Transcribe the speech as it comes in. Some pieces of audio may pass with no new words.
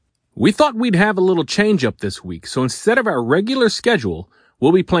We thought we'd have a little change up this week, so instead of our regular schedule,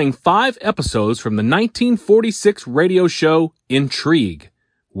 we'll be playing 5 episodes from the 1946 radio show Intrigue.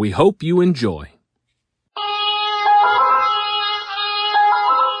 We hope you enjoy.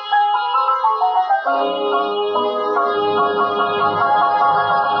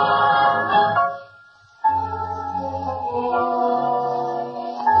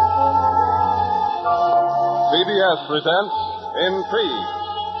 CBS presents Intrigue,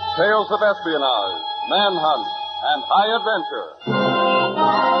 tales of espionage, manhunt, and high adventure.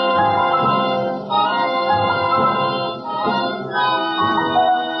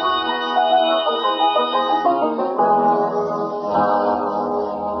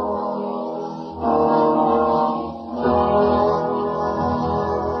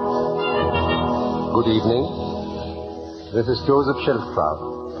 Good evening. This is Joseph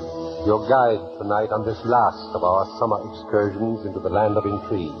Schildkraut, your guide tonight on this last of our summer excursions into the land of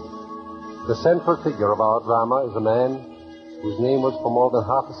intrigue. The central figure of our drama is a man whose name was for more than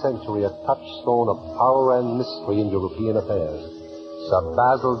half a century a touchstone of power and mystery in European affairs, Sir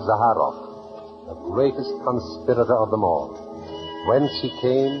Basil Zaharoff, the greatest conspirator of them all. Whence he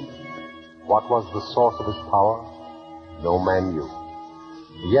came, what was the source of his power, no man knew.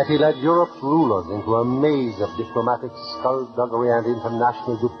 Yet he led Europe's rulers into a maze of diplomatic skullduggery and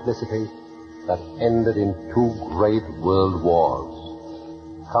international duplicity that ended in 2 great world wars.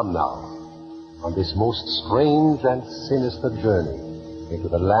 Come now, on this most strange and sinister journey into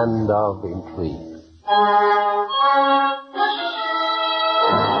the land of intrigue.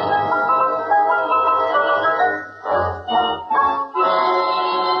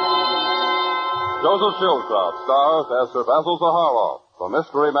 Joseph Schildkraut stars as Sir Basil Zaharoff, the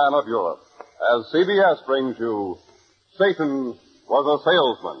mystery man of Europe, as CBS brings you Satan Was a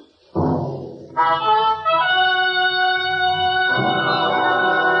Salesman.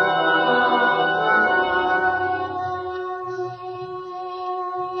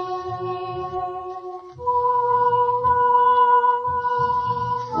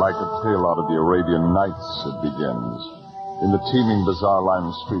 Like a tale out of the Arabian Nights, it begins, in the teeming,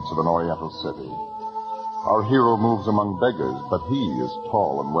 bazaar-lined streets of an oriental city. Our hero moves among beggars, but he is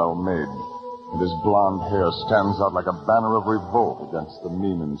tall and well-made, and his blonde hair stands out like a banner of revolt against the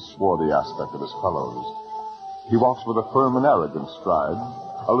mean and swarthy aspect of his fellows. He walks with a firm and arrogant stride,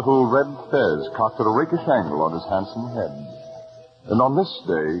 a little red fez cocked at a rakish angle on his handsome head. And on this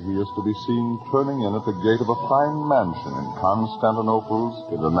day, he is to be seen turning in at the gate of a fine mansion in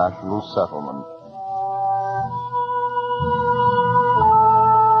Constantinople's international settlement.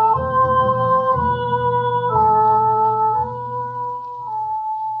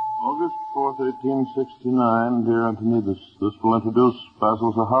 August 4th, 1869, dear Antonidas. This will introduce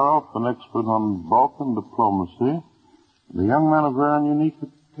Basil Zaharoff, an expert on Balkan diplomacy, and a young man of rare and unique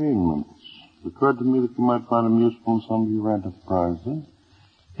attainments. It occurred to me that you might find him useful in some of your enterprises.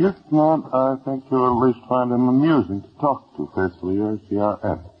 If not, I think you'll at least find him amusing to talk to. Faithfully yours,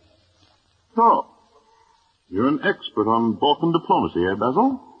 C.R.F. So, you're an expert on Balkan diplomacy, eh,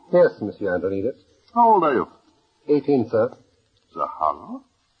 Basil? Yes, Monsieur Antonidas. How old are you? 18, sir. Zaharoff?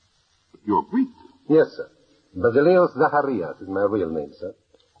 But you're Greek. Yes, sir. Basileos Zacharias is my real name, sir.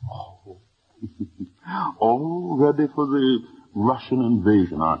 Oh. All ready for the Russian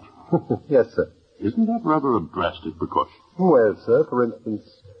invasion, aren't you? Yes, sir. Isn't that rather a drastic precaution? Well, sir, for instance,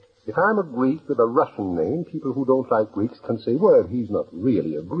 if I'm a Greek with a Russian name, people who don't like Greeks can say, well, he's not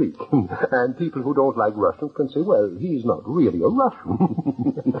really a Greek. And people who don't like Russians can say, well, he's not really a Russian.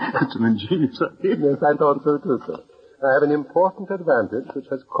 It's an ingenious idea. Yes, I thought so too, sir. I have an important advantage which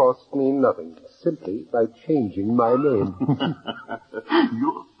has cost me nothing, simply by changing my name.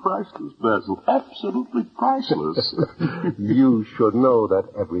 You're priceless, Basil. Absolutely priceless. You should know that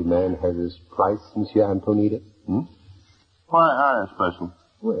every man has his price, Monsieur Antonidas. Why I especially?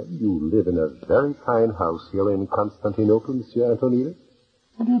 Well, you live in a very fine house here in Constantinople, Monsieur Antonidas.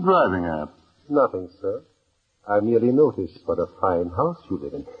 What are you driving at? Nothing, sir. I merely noticed what a fine house you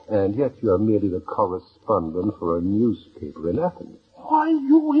live in, and yet you are merely the correspondent for a newspaper in Athens. Why,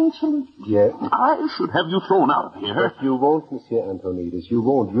 you insolent... Yes? I should have you thrown out of here. But you won't, Monsieur Antonidas. You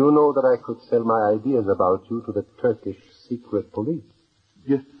won't. You know that I could sell my ideas about you to the Turkish secret police.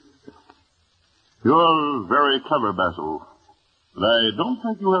 Yes. You're very clever, Basil. But I don't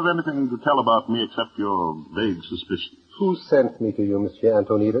think you have anything to tell about me except your vague suspicions. Who sent me to you, Monsieur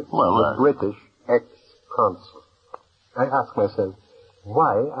Antonidas? Well, the British ex-consul. I ask myself,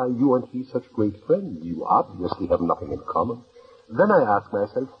 why are you and he such great friends? You obviously have nothing in common. Then I ask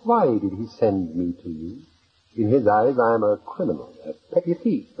myself, why did he send me to you? In his eyes, I am a criminal, a petty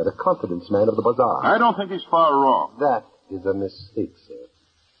thief, and a confidence man of the bazaar. I don't think he's far wrong. That is a mistake, sir.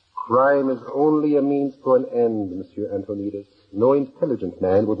 Crime is only a means to an end, Monsieur Antonides. No intelligent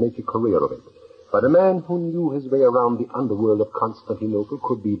man would make a career of it. But a man who knew his way around the underworld of Constantinople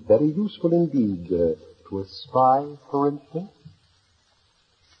could be very useful indeed. To a spy, for instance.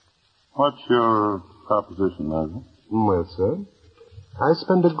 What's your proposition, Margaret? Well, sir, I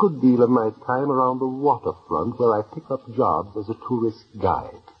spend a good deal of my time around the waterfront where I pick up jobs as a tourist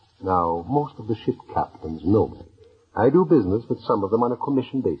guide. Now, most of the ship captains know me. I do business with some of them on a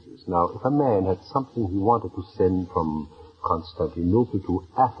commission basis. Now, if a man had something he wanted to send from Constantinople to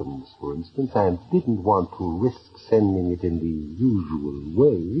Athens, for instance, and didn't want to risk sending it in the usual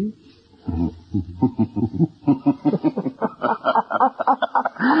way...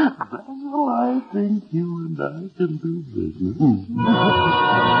 Well, I think you and I can do business.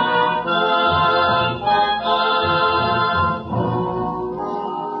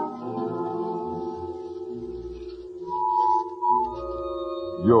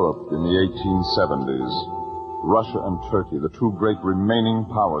 Europe in the 1870s. Russia and Turkey, the two great remaining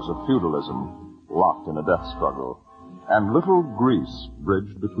powers of feudalism, locked in a death struggle. And little Greece,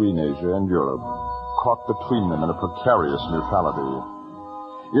 bridged between Asia and Europe, caught between them in a precarious neutrality.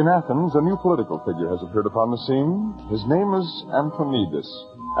 In Athens, a new political figure has appeared upon the scene. His name is Antonides,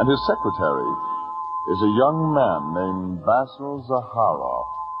 and his secretary is a young man named Basil Zaharov.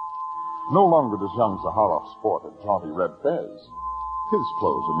 No longer does young Zaharov sport a jaunty red fez. His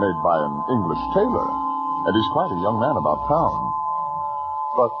clothes are made by an English tailor, and he's quite a young man about town.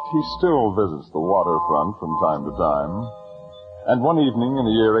 But he still visits the waterfront from time to time. And one evening in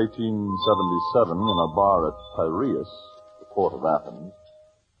the year 1877, in a bar at Piraeus, the port of Athens...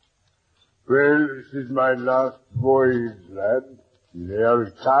 Well, this is my last voyage, lad. They are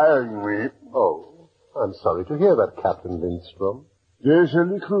retiring me. Oh, I'm sorry to hear that, Captain Lindstrom. There's a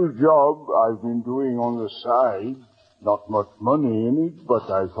little job I've been doing on the side. Not much money in it, but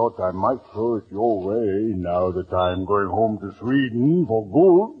I thought I might throw it your way now that I'm going home to Sweden for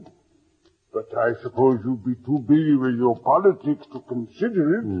good. But I suppose you'd be too busy with your politics to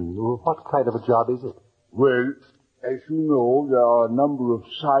consider it. What kind of a job is it? Well, as you know, there are a number of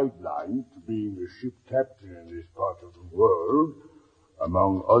sidelines to being a ship captain in this part of the world.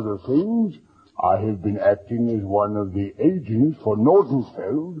 Among other things, I have been acting as one of the agents for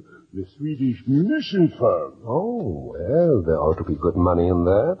Nordenfeld, the Swedish munitions firm. Oh, well, there ought to be good money in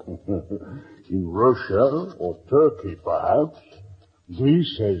that. In Russia, or Turkey, perhaps.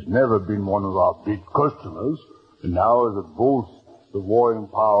 Greece has never been one of our big customers, and now that both the warring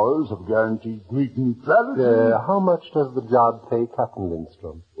powers have guaranteed Greek neutrality... How much does the job pay, Captain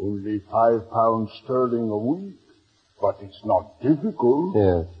Lindstrom? Only £5 sterling a week. But it's not difficult.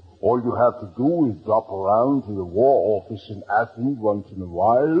 Yes. All you have to do is drop around to the War Office in Athens once in a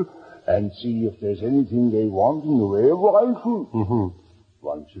while and see if there's anything they want in the way of rifles. Mm-hmm.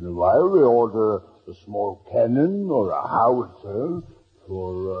 Once in a while they order a small cannon or a howitzer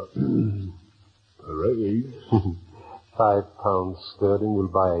for parade. £5 sterling will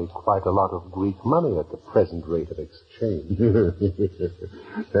buy quite a lot of Greek money at the present rate of exchange.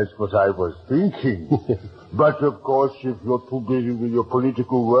 That's what I was thinking. But, of course, if you're too busy with your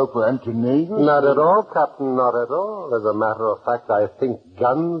political work for Antonides... Not at all, Captain, not at all. As a matter of fact, I think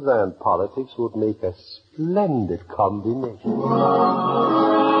guns and politics would make a splendid combination.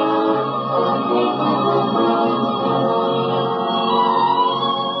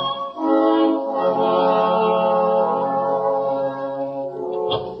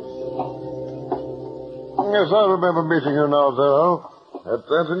 Yes, I remember meeting you now, Zaharov. At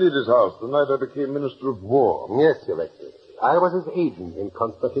Antonides' house, the night I became Minister of War. Yes, Your Excellency. I was his agent in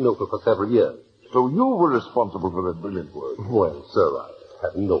Constantinople for several years. So you were responsible for that brilliant work. Well, sir, I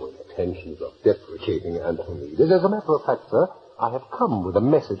have no intentions of deprecating Antonides. As a matter of fact, sir, I have come with a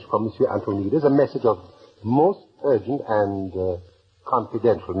message from Monsieur Antonides, a message of most urgent and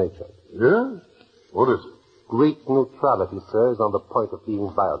confidential nature. Yes? What is it? Greek neutrality, sir, is on the point of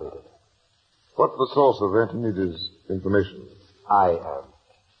being violated. What's the source of Antonides' information? I am.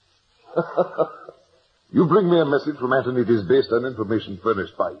 You bring me a message from Antonides based on information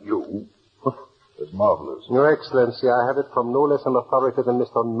furnished by you? That's marvelous. Your Excellency, I have it from no less an authority than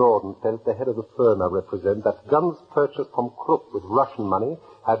Mr. Nordenfeld, the head of the firm I represent, that guns purchased from Krupp with Russian money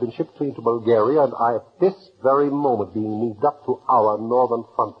have been shipped into Bulgaria and are at this very moment being moved up to our northern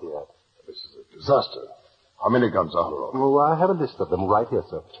frontier. This is a disaster. How many guns are there? Oh, I have a list of them right here,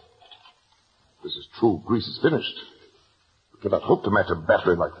 sir. This is true. Greece is finished. We cannot hope to match a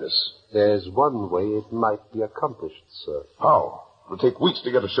battery like this. There's one way it might be accomplished, sir. How? It will take weeks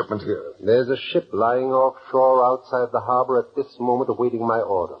to get a shipment here. There's a ship lying offshore outside the harbor at this moment awaiting my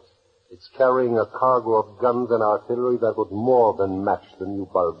orders. It's carrying a cargo of guns and artillery that would more than match the new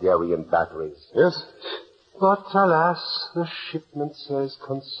Bulgarian batteries. Yes? But alas, the shipment says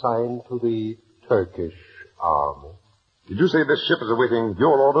consigned to the Turkish army. Did you say this ship is awaiting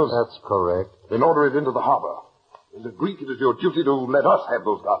your orders? That's correct. Then order it into the harbor. As a Greek, it is your duty to let us have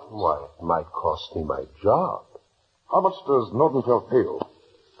those guns. Why, it might cost me my job. How much does Nordenfeld pay you?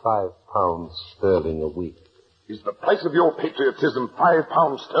 £5 sterling a week. Is the price of your patriotism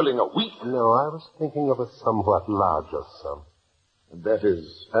 £5 sterling a week? No, I was thinking of a somewhat larger sum. And that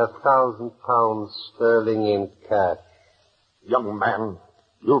is... £1,000 sterling in cash. Young man,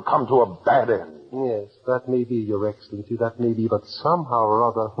 you'll come to a bad end. Yes, that may be, Your Excellency, that may be, but somehow or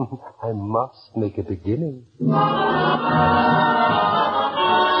other, I must make a beginning.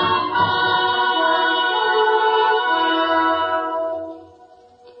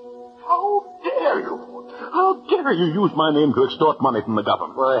 How dare you use my name to extort money from the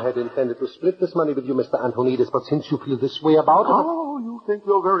government? Well, I had intended to split this money with you, Mr. Antonides, but since you feel this way about it... Oh, you think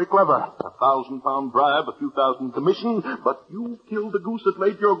you're very clever. £1,000 bribe, a few thousand commission, but you killed the goose that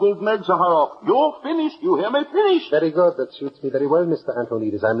laid your golden eggs, Zaharov. You're finished. You hear me? Finished. Very good. That suits me very well, Mr.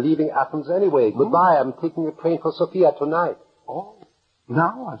 Antonides. I'm leaving Athens anyway. Goodbye. I'm taking a train for Sofia tonight. Oh.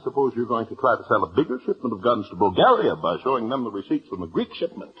 Now, I suppose you're going to try to sell a bigger shipment of guns to Bulgaria by showing them the receipts from the Greek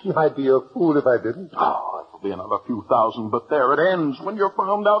shipment. I'd be a fool if I didn't. Oh, it'll be another few thousand, but there it ends. When you're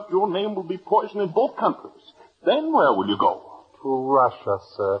found out, your name will be poisoned in both countries. Then where will you go? To Russia,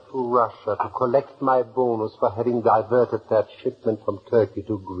 sir. To Russia, to collect my bonus for having diverted that shipment from Turkey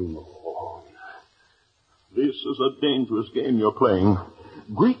to Greece. Oh, this is a dangerous game you're playing.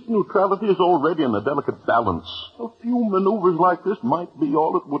 Greek neutrality is already in a delicate balance. A few maneuvers like this might be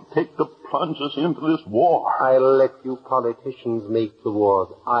all it would take to plunge us into this war. I'll let you politicians make the wars.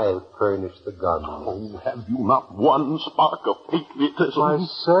 I'll furnish the guns. Oh, have you not one spark of patriotism? Why,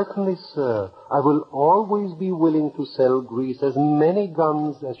 certainly, sir. I will always be willing to sell Greece as many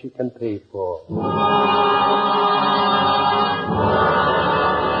guns as she can pay for.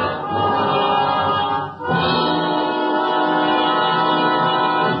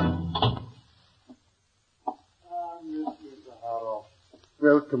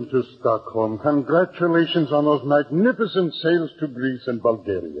 Welcome to Stockholm. Congratulations on those magnificent sails to Greece and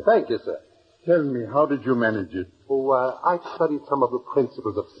Bulgaria. Thank you, sir. Tell me, how did you manage it? Oh, I studied some of the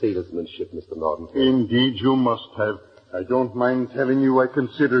principles of salesmanship, Mr. Nordenfeld. Indeed, you must have. I don't mind telling you I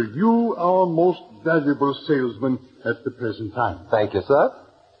consider you our most valuable salesman at the present time. Thank you, sir.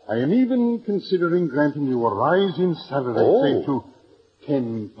 I am even considering granting you a rise in salary, say to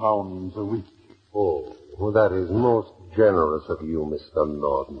 £10 a week. Oh, well, that is most generous of you, Mr.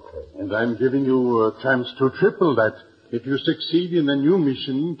 Nordenfeld. And I'm giving you a chance to triple that if you succeed in the new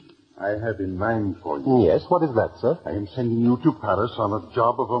mission I have in mind for you. Yes, what is that, sir? I am sending you to Paris on a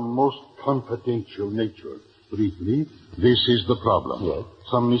job of a most confidential nature. Briefly, this is the problem. Yes.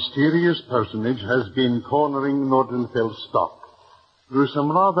 Some mysterious personage has been cornering Nordenfeld's stock through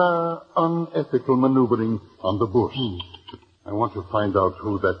some rather unethical maneuvering on the bourse. I want to find out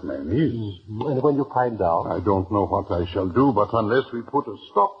who that man is. And when you find out? I don't know what I shall do, but unless we put a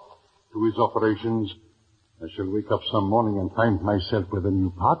stop to his operations, I shall wake up some morning and find myself with a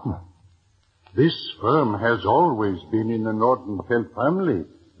new partner. This firm has always been in the Nordenfeld family,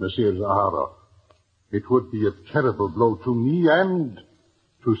 Monsieur Zaharov. It would be a terrible blow to me and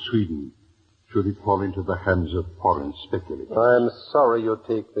to Sweden should it fall into the hands of foreign speculators. I'm sorry you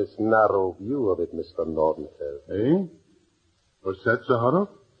take this narrow view of it, Mr. Nordenfeld. Eh? What's that, Zaharov?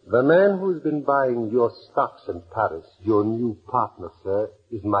 The man who's been buying your stocks in Paris, your new partner, sir,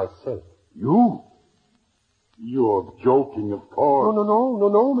 is myself. You? You're joking, of course.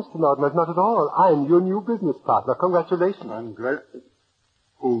 No, Mr. Nordenfeld, not at all. I'm your new business partner. Congratulations. I'm glad.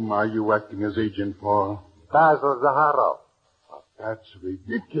 Whom are you acting as agent for? Basil Zaharov. That's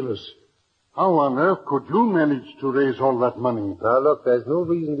ridiculous. How on earth could you manage to raise all that money? Now, look, there's no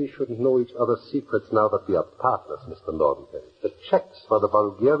reason we shouldn't know each other's secrets now that we are partners, Mr. Nordenfeld. The checks for the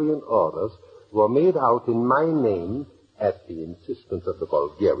Bulgarian orders were made out in my name at the insistence of the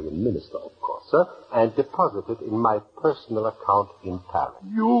Bulgarian minister, of course, sir, and deposited in my personal account in Paris.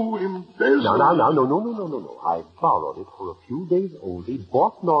 You embezzled. No. I borrowed it for a few days only,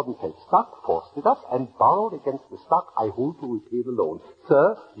 bought Nordenfeld stock, forced it up, and borrowed against the stock I hold to repay the loan.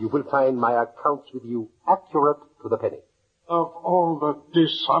 Sir, you will find my accounts with you accurate to the penny. Of all the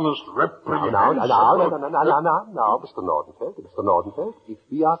dishonest reprimands... Now, Mr. Nordenfeld, if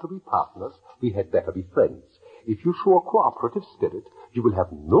we are to be partners, we had better be friends. If you show a cooperative spirit, you will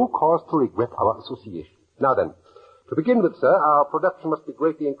have no cause to regret our association. Now then, to begin with, sir, our production must be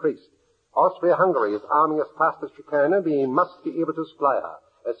greatly increased. Austria-Hungary is arming as fast as she can, and we must be able to supply her.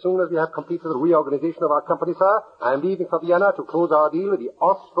 As soon as we have completed the reorganization of our company, sir, I am leaving for Vienna to close our deal with the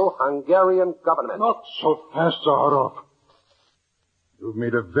Austro-Hungarian government. Not so fast, Zaharov. You've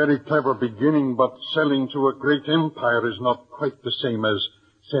made a very clever beginning, but selling to a great empire is not quite the same as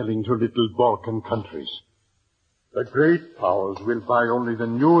selling to little Balkan countries. The great powers will buy only the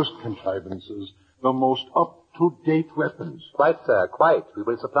newest contrivances, the most up-to-date weapons. Quite, sir, quite. We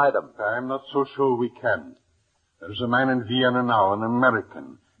will supply them. I'm not so sure we can. There's a man in Vienna now, an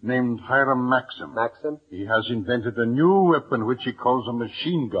American, named Hiram Maxim. Maxim? He has invented a new weapon which he calls a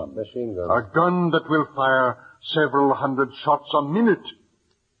machine gun. Machine gun. A gun that will fire several hundred shots a minute.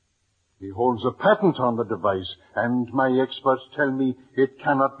 He holds a patent on the device, and my experts tell me it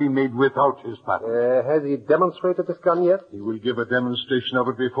cannot be made without his patent. Has he demonstrated this gun yet? He will give a demonstration of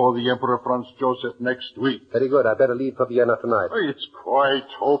it before the Emperor Franz Joseph next week. Very good. I'd better leave for Vienna tonight. Oh, it's quite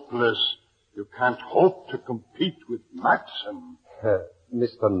hopeless. You can't hope to compete with Maxim.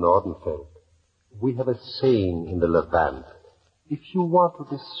 Mr. Nordenfeld, we have a saying in the Levant. If you want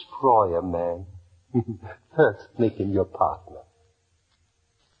to destroy a man, first make him your partner.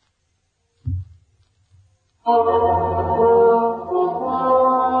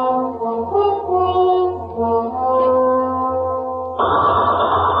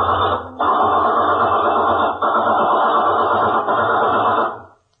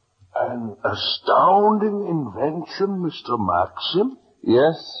 An astounding invention, Mr. Maxim.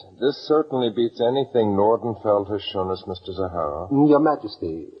 Yes, this certainly beats anything Nordenfeld has shown us, Mr. Zaharov. Your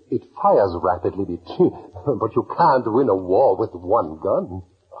Majesty, it fires rapidly, but you can't win a war with one gun.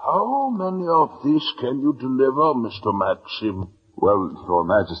 How many of these can you deliver, Mr. Maxim? Well, Your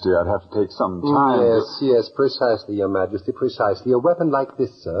Majesty, I'd have to take some time. Yes, precisely, Your Majesty, precisely. A weapon like this,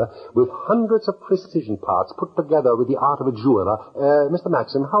 sir, with hundreds of precision parts put together with the art of a jeweler. Mr.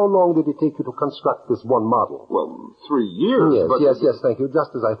 Maxim, how long did it take you to construct this one model? Well, 3 years. Yes, thank you.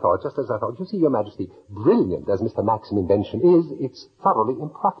 Just as I thought. You see, Your Majesty, brilliant as Mr. Maxim's invention is, it's thoroughly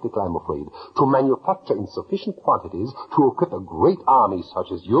impractical, I'm afraid. To manufacture in sufficient quantities to equip a great army such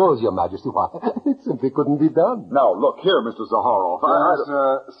as yours, Your Majesty, why, it simply couldn't be done. Now, look here, Mr. Zaharov.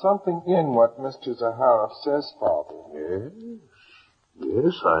 There's something in what Mr. Zaharov says, Father.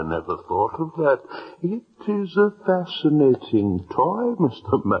 Yes, I never thought of that. It is a fascinating toy,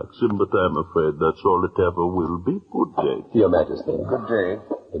 Mr. Maxim, but I'm afraid that's all it ever will be. Good day. Your Majesty. Good day.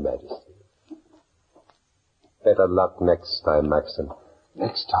 Your Majesty. Better luck next time, Maxim.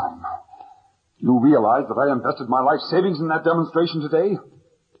 Next time. You realize that I invested my life savings in that demonstration today?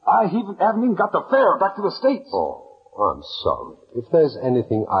 I haven't even got the fare back to the States. Oh, I'm sorry. If there's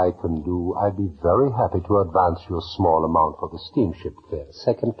anything I can do, I'd be very happy to advance you a small amount for the steamship fare.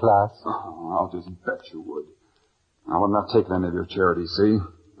 Second class? Oh, I'll just bet you would. Now, I'm not taking any of your charity, see?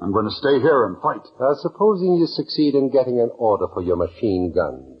 I'm going to stay here and fight. Supposing you succeed in getting an order for your machine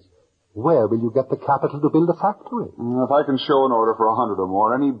guns, where will you get the capital to build a factory? If I can show an order for 100 or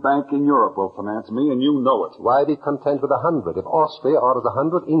more, any bank in Europe will finance me, and you know it. Why be content with 100? If Austria orders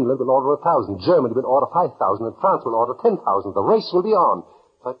 100, England will order 1,000, Germany will order 5,000, and France will order 10,000. The race will be on.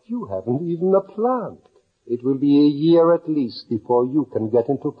 But you haven't even a plant. It will be a year at least before you can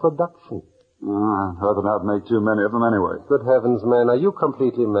get into production. I'd rather not make too many of them anyway. Good heavens, man, are you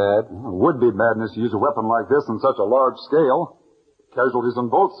completely mad? It would be madness to use a weapon like this on such a large scale. Casualties on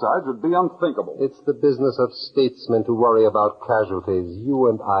both sides would be unthinkable. It's the business of statesmen to worry about casualties.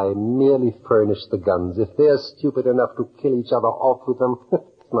 You and I merely furnish the guns. If they're stupid enough to kill each other off with them,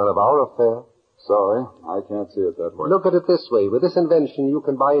 it's none of our affair. Sorry, I can't see it that way. Look at it this way. With this invention, you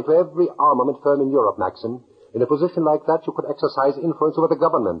can buy into every armament firm in Europe, Maxim. In a position like that, you could exercise influence over the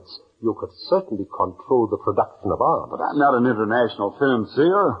governments. You could certainly control the production of arms. But I'm not an international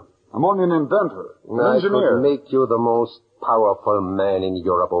financier. I'm only an inventor, an engineer. I could make you the most powerful man in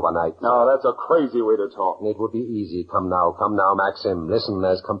Europe overnight. No, that's a crazy way to talk. It would be easy. Come now, Maxim. Listen,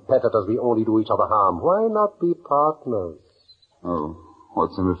 as competitors, we only do each other harm. Why not be partners? Oh,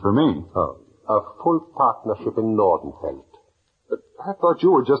 what's in it for me? Oh, a full partnership in Nordenfeld. But I thought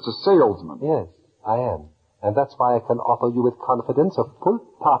you were just a salesman. Yes, I am. And that's why I can offer you with confidence a full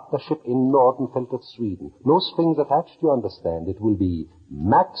partnership in Nordenfeld of Sweden. No strings attached, you understand. It will be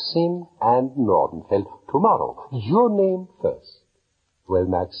Maxim and Nordenfeld tomorrow. Your name first. Well,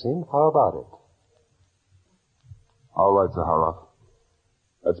 Maxim, how about it? All right, Zaharov.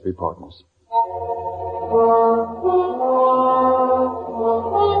 Let's be partners.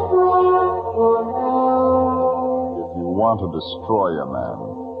 If you want to destroy a man,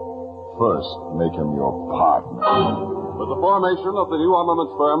 first make him your partner. With the formation of the new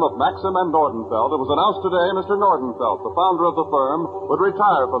armaments firm of Maxim and Nordenfeld, it was announced today Mr. Nordenfeld, the founder of the firm, would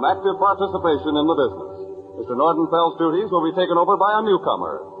retire from active participation in the business. Mr. Nordenfeld's duties will be taken over by a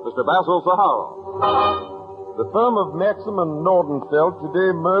newcomer, Mr. Basil Zaharoff. The firm of Maxim and Nordenfeld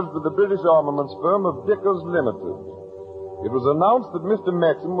today merged with the British armaments firm of Dickers Limited. It was announced that Mr.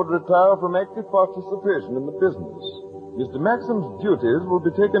 Maxim would retire from active participation in the business. Mr. Maxim's duties will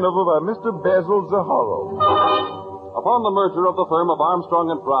be taken over by Mr. Basil Zaharoff. Upon the merger of the firm of Armstrong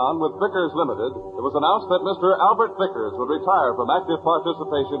and Brown with Vickers Limited, it was announced that Mr. Albert Vickers would retire from active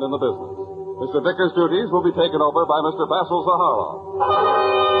participation in the business. Mr. Vickers' duties will be taken over by Mr. Basil Zaharoff.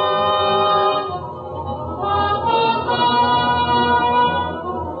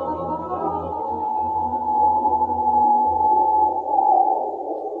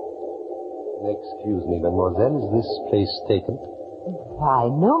 Excuse me, mademoiselle, is this place taken?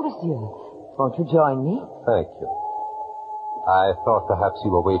 Why, no, monsieur. Won't you join me? Thank you. I thought perhaps you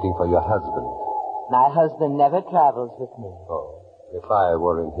were waiting for your husband. My husband never travels with me. Oh, if I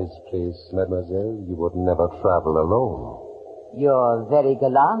were in his place, mademoiselle, you would never travel alone. You're very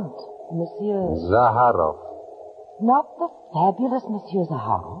gallant, monsieur. Zaharoff. Not the fabulous Monsieur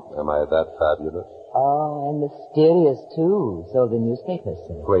Zaharoff. Am I that fabulous? Oh, and mysterious, too, so the newspapers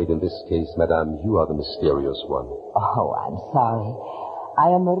say. Afraid in this case, madame, you are the mysterious one. Oh, I'm sorry.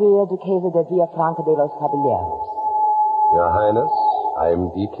 I am Maria Duquesa de Villafranca de los Caballeros. Your Highness, I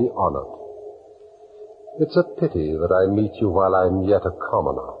am deeply honored. It's a pity that I meet you while I'm yet a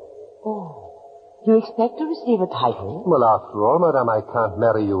commoner. Oh, you expect to receive a title? Well, after all, madame, I can't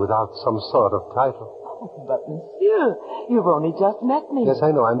marry you without some sort of title. But, monsieur, you've only just met me. Yes, I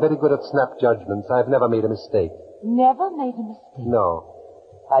know. I'm very good at snap judgments. I've never made a mistake. Never made a mistake? No.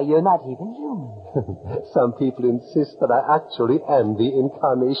 Why, you're not even human. Some people insist that I actually am the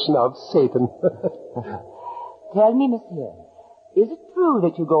incarnation of Satan. Tell me, monsieur, is it true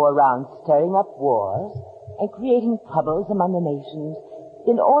that you go around stirring up wars and creating troubles among the nations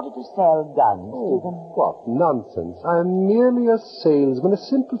in order to sell guns to them? What nonsense. I'm merely a salesman, a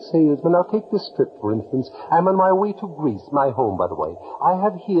simple salesman. Now take this trip, for instance. I'm on my way to Greece, my home, by the way. I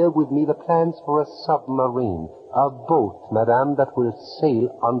have here with me the plans for a submarine, a boat, madame, that will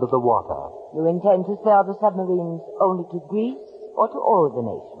sail under the water. You intend to sell the submarines only to Greece or to all the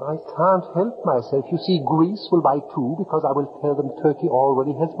nations? I can't help myself. You see, Greece will buy 2 because I will tell them Turkey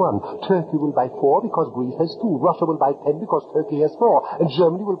already has 1. Turkey will buy 4 because Greece has 2. Russia will buy 10 because Turkey has 4. And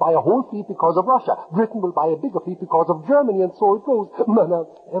Germany will buy a whole fleet because of Russia. Britain will buy a bigger fleet because of Germany, and so it goes. Now,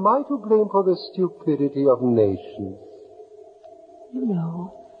 am I to blame for the stupidity of nations? You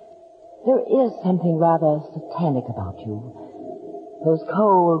know, there is something rather satanic about you. Those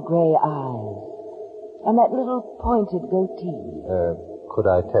cold gray eyes. And that little pointed goatee. Could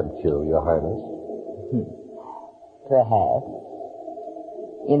I tempt you, Your Highness? Perhaps.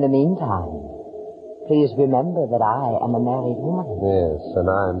 In the meantime, please remember that I am a married woman. Yes, and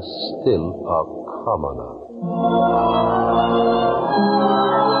I'm still a commoner.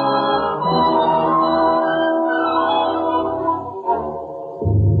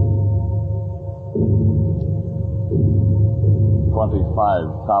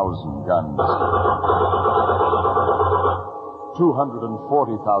 25,000 guns.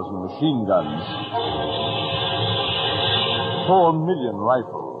 240,000 machine guns. 4 million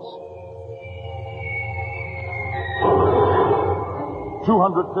rifles.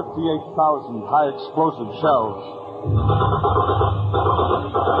 258,000 high explosive shells.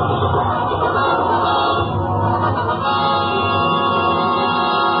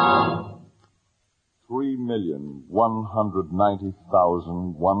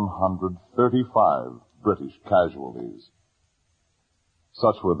 3,190,135 British casualties.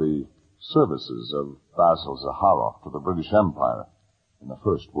 Such were the services of Basil Zaharoff to the British Empire in the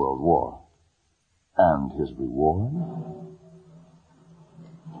First World War. And his reward?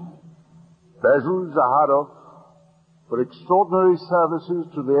 Basil Zaharoff, for extraordinary services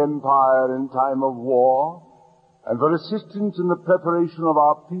to the Empire in time of war, and for assistance in the preparation of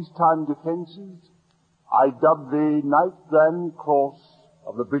our peacetime defenses, I dub thee Knight Grand Cross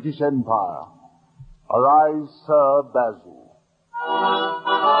of the British Empire. Arise, Sir Basil.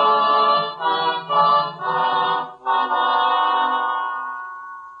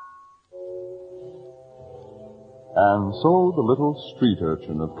 And so the little street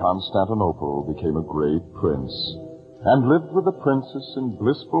urchin of Constantinople became a great prince, and lived with the princess in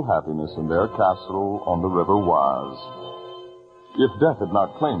blissful happiness in their castle on the river Oise. If death had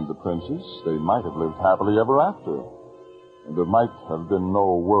not claimed the princess, they might have lived happily ever after, and there might have been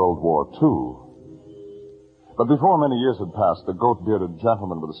no World War II. But before many years had passed, the goat-bearded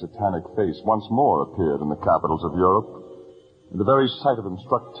gentleman with a satanic face once more appeared in the capitals of Europe, and the very sight of him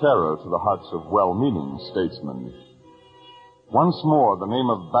struck terror to the hearts of well-meaning statesmen. Once more, the name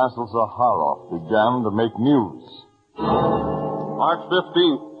of Basil Zaharoff began to make news. March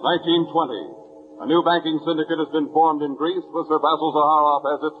 15th, 1920. A new banking syndicate has been formed in Greece with Sir Basil Zaharoff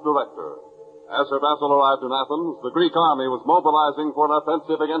as its director. As Sir Basil arrived in Athens, the Greek army was mobilizing for an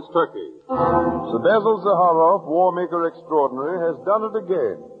offensive against Turkey. Sir Basil Zaharoff, war maker extraordinary, has done it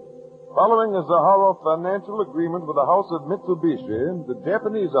again. Following a Zaharoff financial agreement with the House of Mitsubishi, the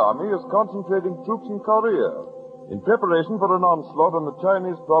Japanese army is concentrating troops in Korea in preparation for an onslaught on the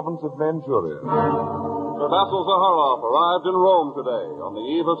Chinese province of Manchuria. Sir Basil Zaharoff arrived in Rome today on the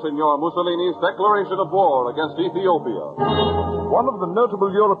eve of Signor Mussolini's declaration of war against Ethiopia. One of the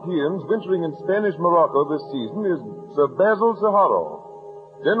notable Europeans venturing in Spanish Morocco this season is Sir Basil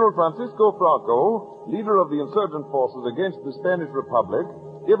Zaharoff. General Francisco Franco, leader of the insurgent forces against the Spanish Republic,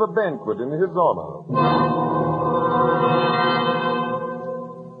 gave a banquet in his honor.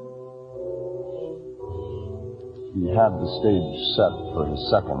 He had the stage set for his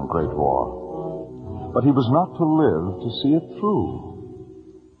second Great War. But he was not to live to see it through.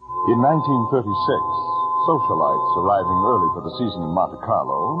 In 1936, socialites arriving early for the season in Monte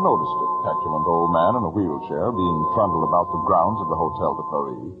Carlo noticed a petulant old man in a wheelchair being trundled about the grounds of the Hotel de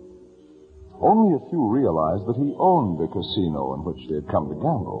Paris. Only a few realized that he owned the casino in which they had come to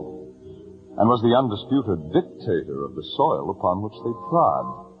gamble, and was the undisputed dictator of the soil upon which they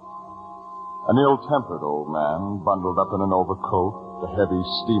trod. An ill-tempered old man, bundled up in an overcoat, the heavy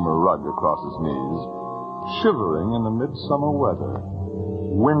steamer rug across his knees, shivering in the midsummer weather,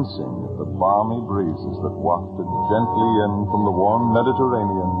 wincing at the balmy breezes that wafted gently in from the warm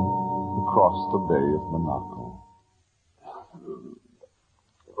Mediterranean across the Bay of Monaco.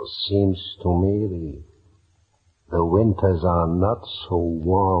 It seems to me the winters are not so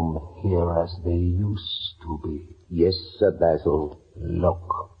warm here as they used to be. Yes, Sir Basil.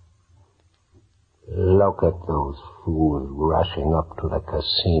 Look at those fools rushing up to the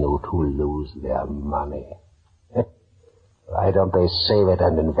casino to lose their money. Why don't they save it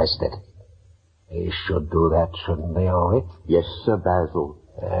and invest it? They should do that, shouldn't they, Henri? Yes, Sir Basil.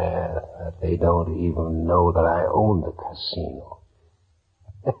 They don't even know that I own the casino.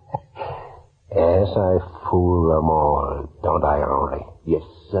 Yes, I fool them all, don't I, Henri? Yes,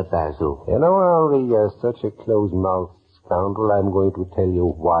 Sir Basil. You know, Henri, you're such a close-mouthed scoundrel, I'm going to tell you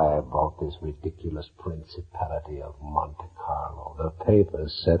why I bought this ridiculous Principality of Monte Carlo. The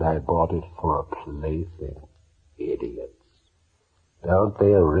papers said I bought it for a plaything. Idiots. Don't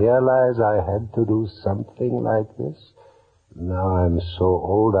they realize I had to do something like this? Now I'm so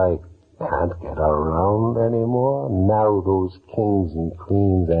old I can't get around anymore. Now those kings and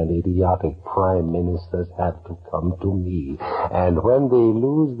queens and idiotic prime ministers have to come to me. And when they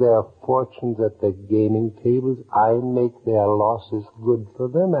lose their fortunes at the gaming tables, I make their losses good for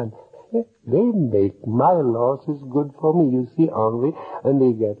them, and they make my losses good for me. You see, Henri, when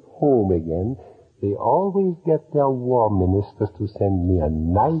they get home again, they always get their war ministers to send me a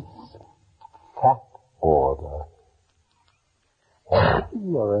nice, fat order.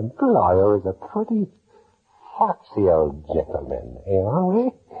 Your employer is a pretty foxy old gentleman, eh,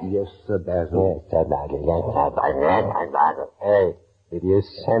 Henri? Yes, Sir Basil. Yes, Sir Basil. Hey, did you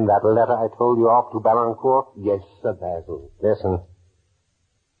send that letter I told you off to Balancourt? Yes, Sir Basil. Listen,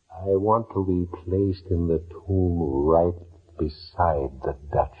 I want to be placed in the tomb right beside the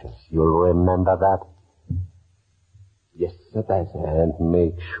Duchess. You'll remember that? Yes, Sir Basil. And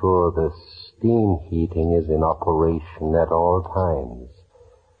make sure the steam heating is in operation at all times.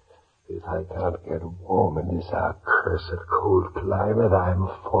 If I can't get warm in this accursed cold climate I'm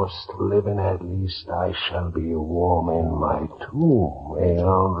forced to live in, at least I shall be warm in my tomb, eh,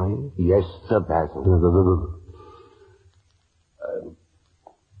 Henri? Yes, Sir Basil.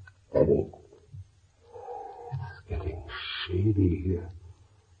 Eddie, it's getting shady here.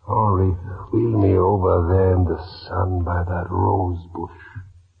 Henri, wheel me over there in the sun by that rose bush.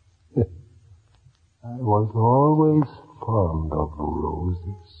 I was always fond of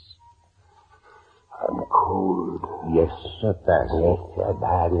roses. I'm cold. Yes, Sir Basil. Yes, Sir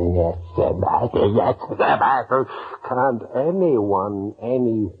Basil. Yes, Sir Basil. Yes, Sir Basil. Can't anyone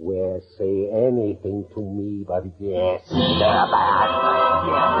anywhere say anything to me but yes, Sir Basil.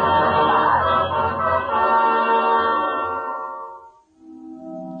 Yes, Sir Basil.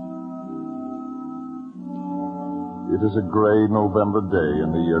 It is a gray November day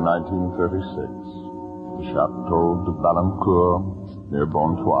in the year 1936. The Chateau de Balancourt, near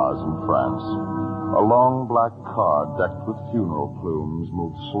Pontoise in France. A long black car decked with funeral plumes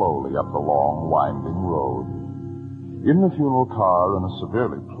moved slowly up the long, winding road. In the funeral car, in a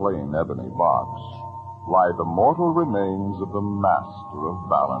severely plain ebony box, lie the mortal remains of the master of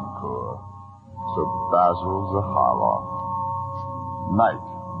Balancourt, Sir Basil Zaharoff. Knight,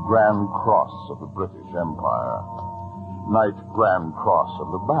 Grand Cross of the British Empire. Knight, Grand Cross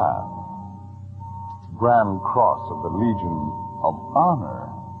of the Bath. Grand Cross of the Legion of Honor.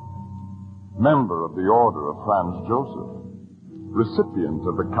 Member of the Order of Franz Joseph. Recipient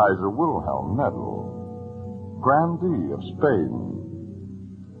of the Kaiser Wilhelm Medal. Grandee of Spain.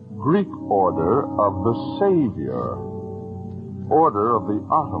 Greek Order of the Savior. Order of the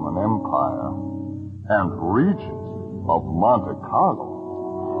Ottoman Empire. And Regent of Monte Carlo.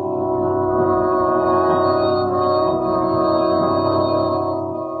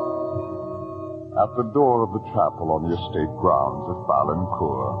 At the door of the chapel on the estate grounds at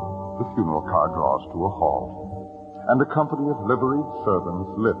Valencourt, the funeral car draws to a halt, and a company of liveried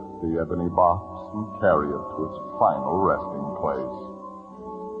servants lift the ebony box and carry it to its final resting place.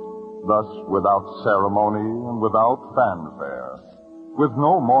 Thus, without ceremony and without fanfare, with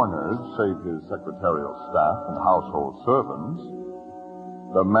no mourners save his secretarial staff and household servants,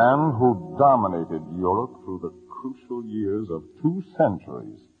 the man who dominated Europe through the crucial years of 2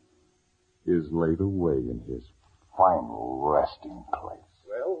 centuries is laid away in his final resting place.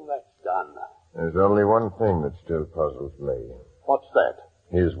 Well, that's done. There's only one thing that still puzzles me. What's that?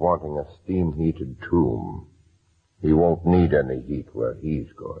 His wanting a steam-heated tomb. He won't need any heat where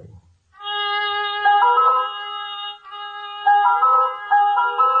he's going.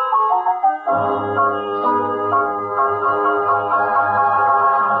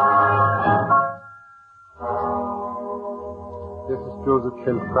 This is Joseph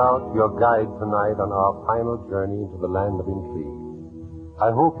Schildkraut, your guide tonight on our final journey into the land of intrigue.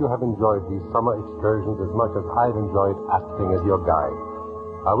 I hope you have enjoyed these summer excursions as much as I've enjoyed acting as your guide.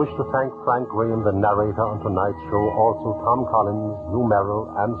 I wish to thank Frank Graham, the narrator on tonight's show, also Tom Collins, Lou Merrill,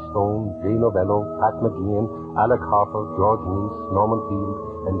 Ann Stone, Jay Novello, Pat McGeehan, Alec Harper, George Neese, Norman Field,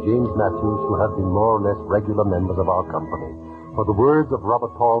 and James Matthews, who have been more or less regular members of our company. For the words of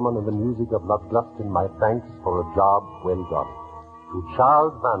Robert Tallman and the music of Lud Gluskin, my thanks for a job well done. To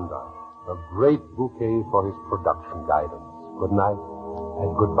Charles Vanda, a great bouquet for his production guidance. Good night,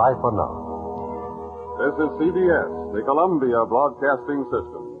 and goodbye for now. This is CBS, the Columbia Broadcasting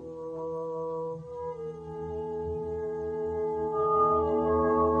System.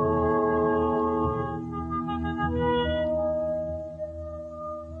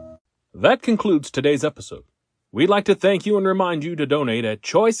 That concludes today's episode. We'd like to thank you and remind you to donate at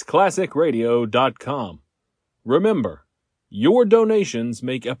choiceclassicradio.com. Remember, your donations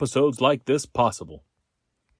make episodes like this possible.